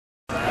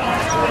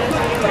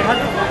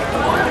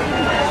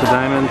The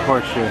Diamond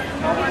Horseshoe.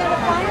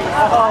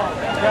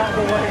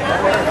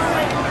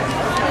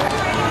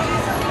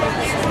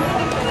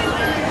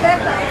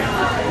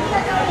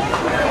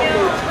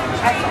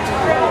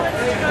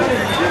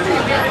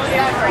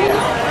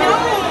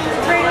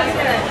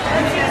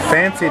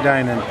 Fancy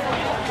dining.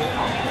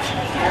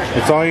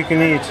 It's all you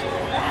can eat.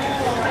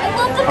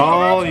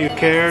 All you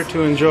care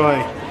to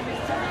enjoy.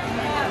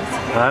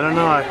 I don't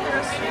know.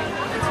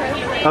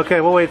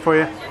 Okay, we'll wait for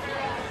you.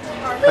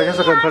 I guess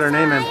I could put her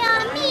name in.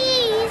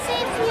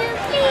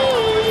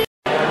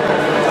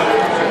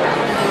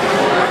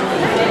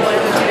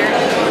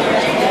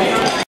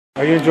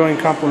 Are you enjoying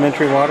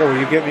complimentary water? Will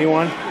you get me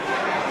one?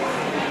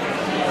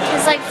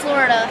 It's like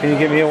Florida. Can you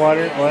get me a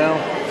water? Well,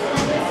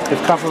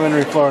 it's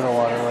complimentary Florida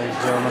water, ladies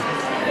and gentlemen.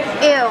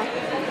 Ew.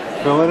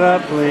 Fill it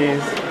up,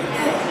 please.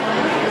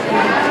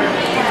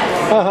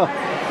 Oh.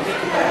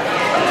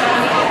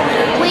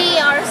 We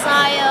are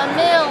Saya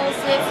Mills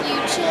if you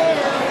choose.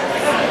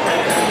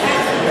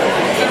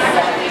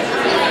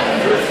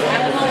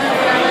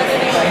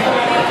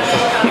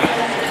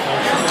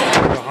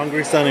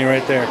 Hungry Sonny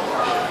right there.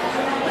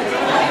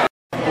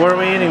 What are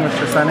we eating,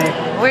 Mr. Sonny?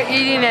 We're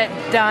eating at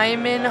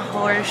Diamond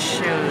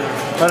Horseshoe.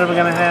 What are we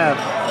gonna have?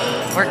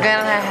 We're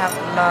gonna have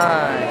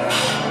lunch.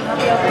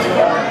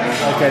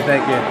 Okay,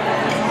 thank you.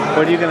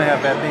 What are you gonna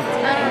have, Bethany? I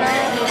don't know.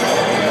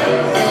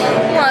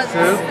 What?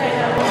 Soup?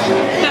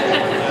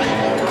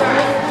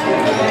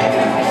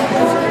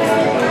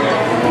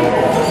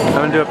 I'm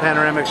gonna do a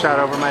panoramic shot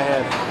over my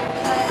head.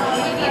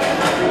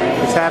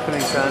 It's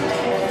happening, son.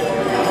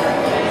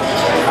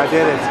 I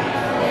did it.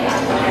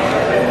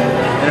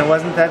 And it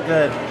wasn't that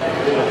good.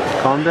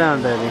 Calm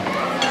down, baby.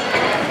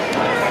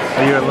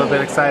 Are you a little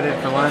bit excited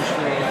for lunch?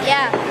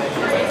 Yeah.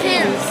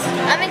 Pins.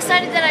 I'm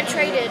excited that I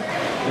traded.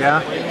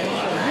 Yeah?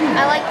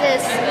 I like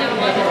this.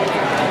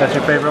 That's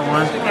your favorite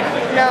one?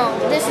 No,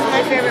 this is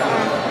my favorite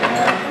one.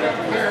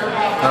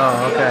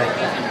 Oh, okay.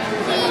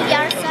 We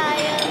are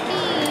Siamese.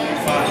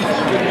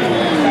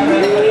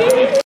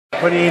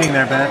 What are you eating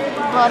there, Beth?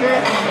 Butter.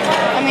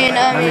 Let me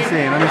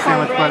see how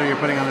much butter you're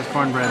putting on this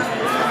cornbread.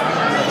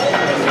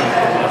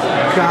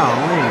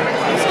 Golly.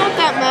 It's not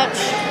that much.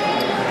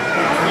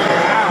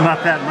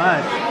 Not that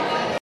much.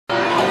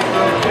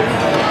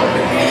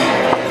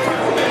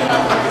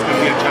 It's going to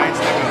be a giant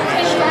stack of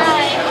rice.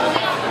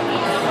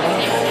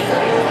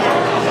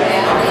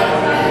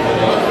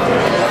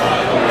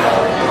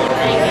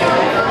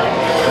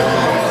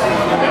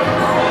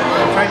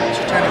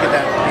 She's trying to get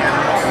that piano.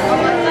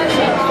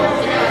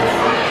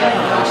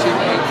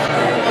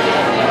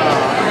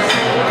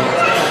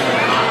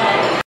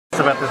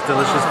 What's about this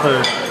delicious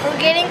food? We're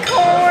getting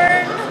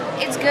corn.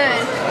 It's good.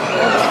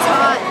 It's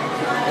hot.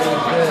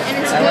 And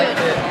it's good.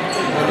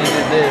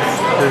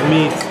 There's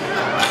meat.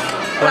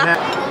 What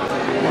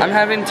I'm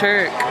having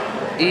turk.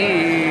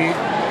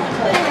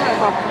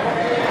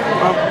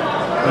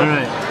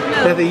 Alright.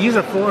 Bethy, use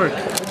a fork.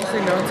 What'd you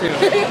say no to?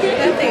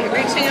 Nothing.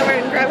 Reaching over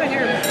and grabbing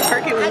your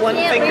turkey with one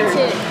finger.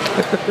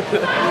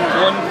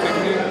 One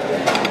finger.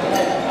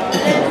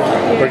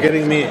 We're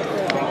getting meat.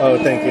 Oh,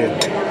 thank you.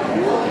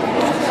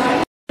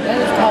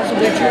 That is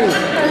possibly true.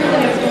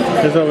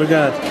 Here's what we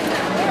got.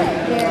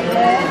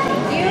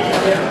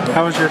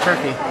 How was your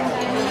turkey?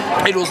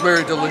 It was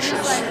very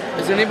delicious.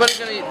 Is anybody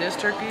gonna eat this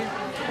turkey?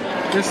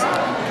 Just.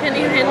 Can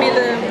you hand me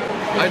the...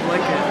 I'd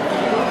like it.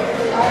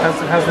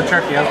 How's the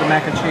turkey? How's the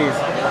mac and cheese?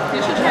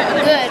 You should try it.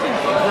 Good.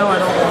 No, I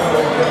don't.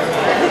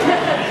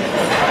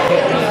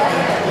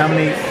 How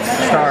many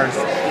stars?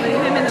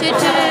 Two.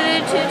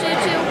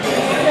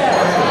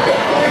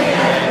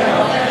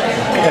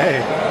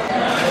 Okay.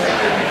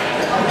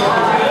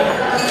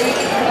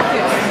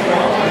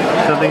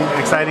 Something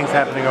exciting's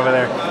happening over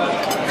there.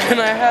 Can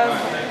I have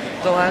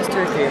the last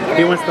turkey?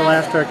 He wants the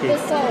last turkey.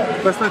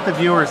 Let's let the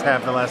viewers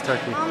have the last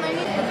turkey.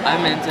 I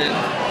meant it.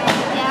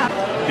 Yeah.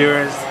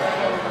 Viewers,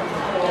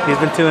 he's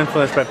been too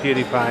influenced by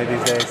PewDiePie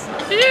these days.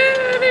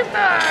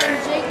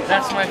 PewDiePie!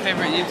 That's my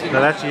favorite YouTuber.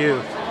 No, that's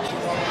you.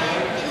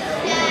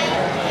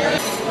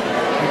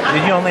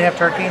 Did you only have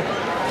turkey?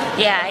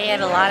 Yeah, I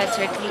had a lot of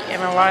turkey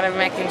and a lot of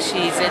mac and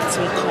cheese and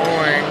some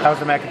corn. How's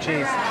the mac and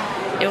cheese?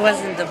 It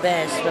wasn't the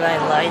best, but I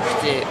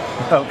liked it.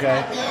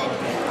 Okay.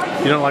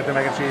 You don't like the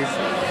mac and cheese?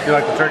 You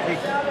like the turkey?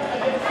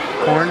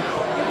 Corn?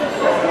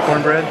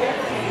 Cornbread?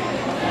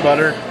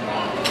 Butter?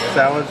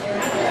 Salad?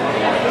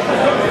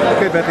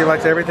 Okay, Bethy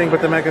likes everything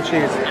but the mac and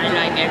cheese. I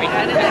like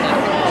everything.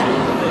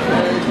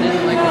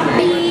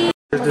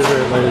 Here's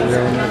dessert, ladies and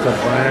gentlemen. It's a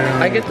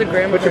brown. I get the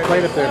grandma. Put your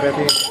plate up there,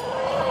 Bethy.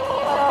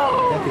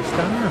 Bethy,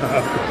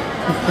 stop.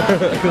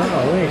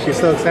 Golly, she's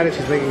so excited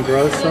she's making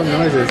gross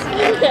noises.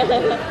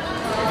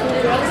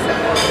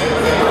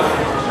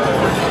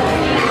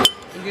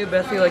 Give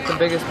Bethy like the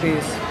biggest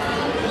piece.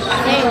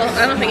 Well,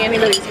 I don't think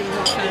anybody's going to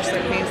finish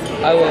their piece.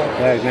 I will.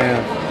 Right now.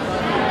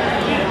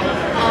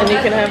 And you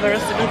can have the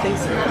rest of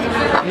Bethy's.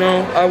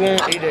 No, I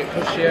won't eat it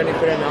because she already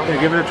put it out. Here,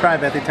 give it a try,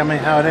 Bethy. Tell me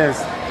how it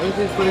is.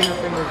 Bethy's putting her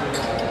fingers in it.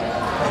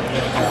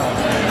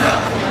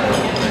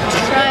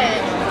 Try it.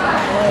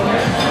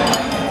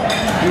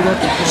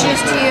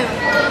 Cheers to you.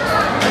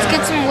 Let's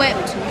get some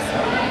whipped. I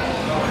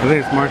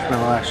think it's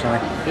marshmallow actually.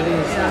 It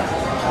is.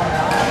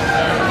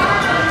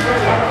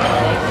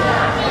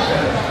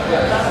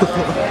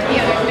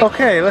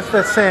 Okay, let's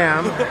let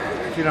Sam,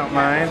 if you don't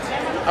mind.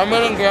 I'm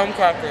eating graham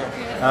cracker.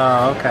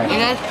 Oh, okay.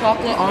 It has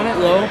chocolate on it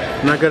though.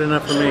 Not good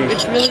enough for me.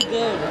 It's really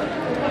good.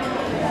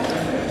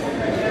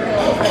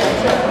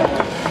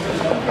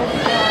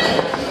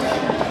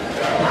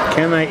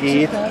 Can I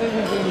eat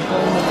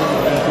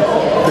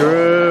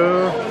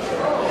through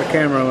the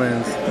camera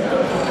lens?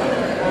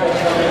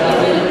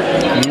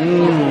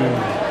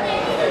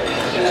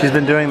 Mmm. She's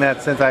been doing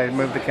that since I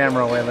moved the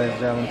camera away, ladies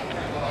and gentlemen.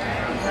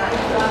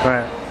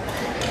 Alright.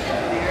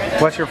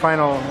 What's your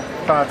final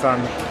thoughts on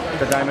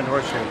the Diamond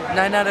Horseshoe?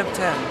 9 out of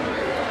 10.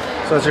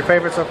 So it's your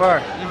favorite so far?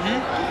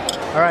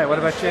 Mm-hmm. Alright, what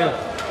about you?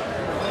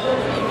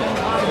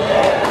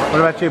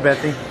 What about you,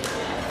 Betsy?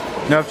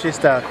 Nope, she's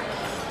stuck.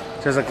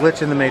 There's a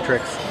glitch in the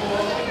matrix.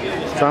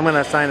 So I'm going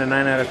to assign a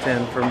 9 out of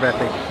 10 from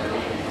Betsy.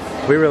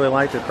 We really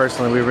liked it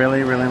personally. We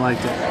really, really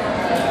liked it.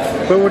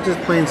 But we're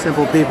just plain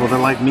simple people that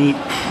like meat.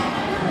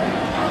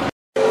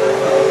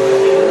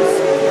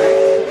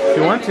 If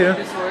you want to,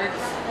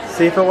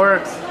 see if it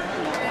works.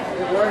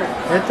 It works.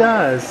 It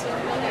does.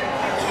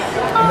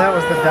 And that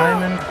was the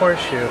Diamond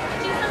Horseshoe.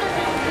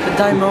 The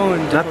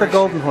diamond. Not the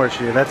Golden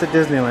Horseshoe. That's at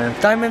Disneyland.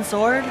 Diamond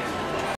sword?